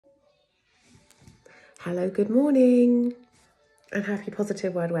Hello, good morning, and happy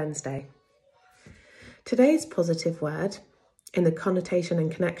Positive Word Wednesday. Today's positive word, in the connotation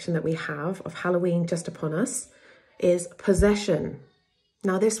and connection that we have of Halloween just upon us, is possession.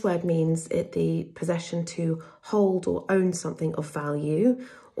 Now, this word means the possession to hold or own something of value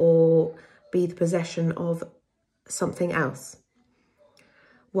or be the possession of something else.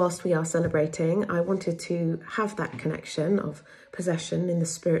 Whilst we are celebrating, I wanted to have that connection of possession in the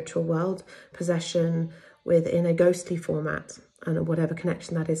spiritual world, possession within a ghostly format, and whatever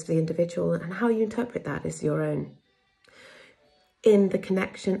connection that is for the individual, and how you interpret that is your own. In the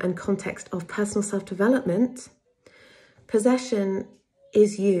connection and context of personal self-development, possession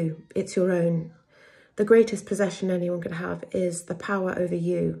is you, it's your own. The greatest possession anyone could have is the power over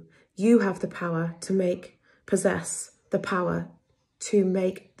you. You have the power to possess the power to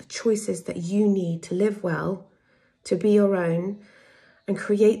make the choices that you need to live well, to be your own, and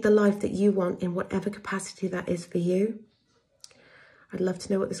create the life that you want in whatever capacity that is for you. I'd love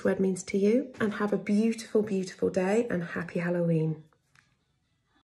to know what this word means to you, and have a beautiful, beautiful day, and happy Halloween.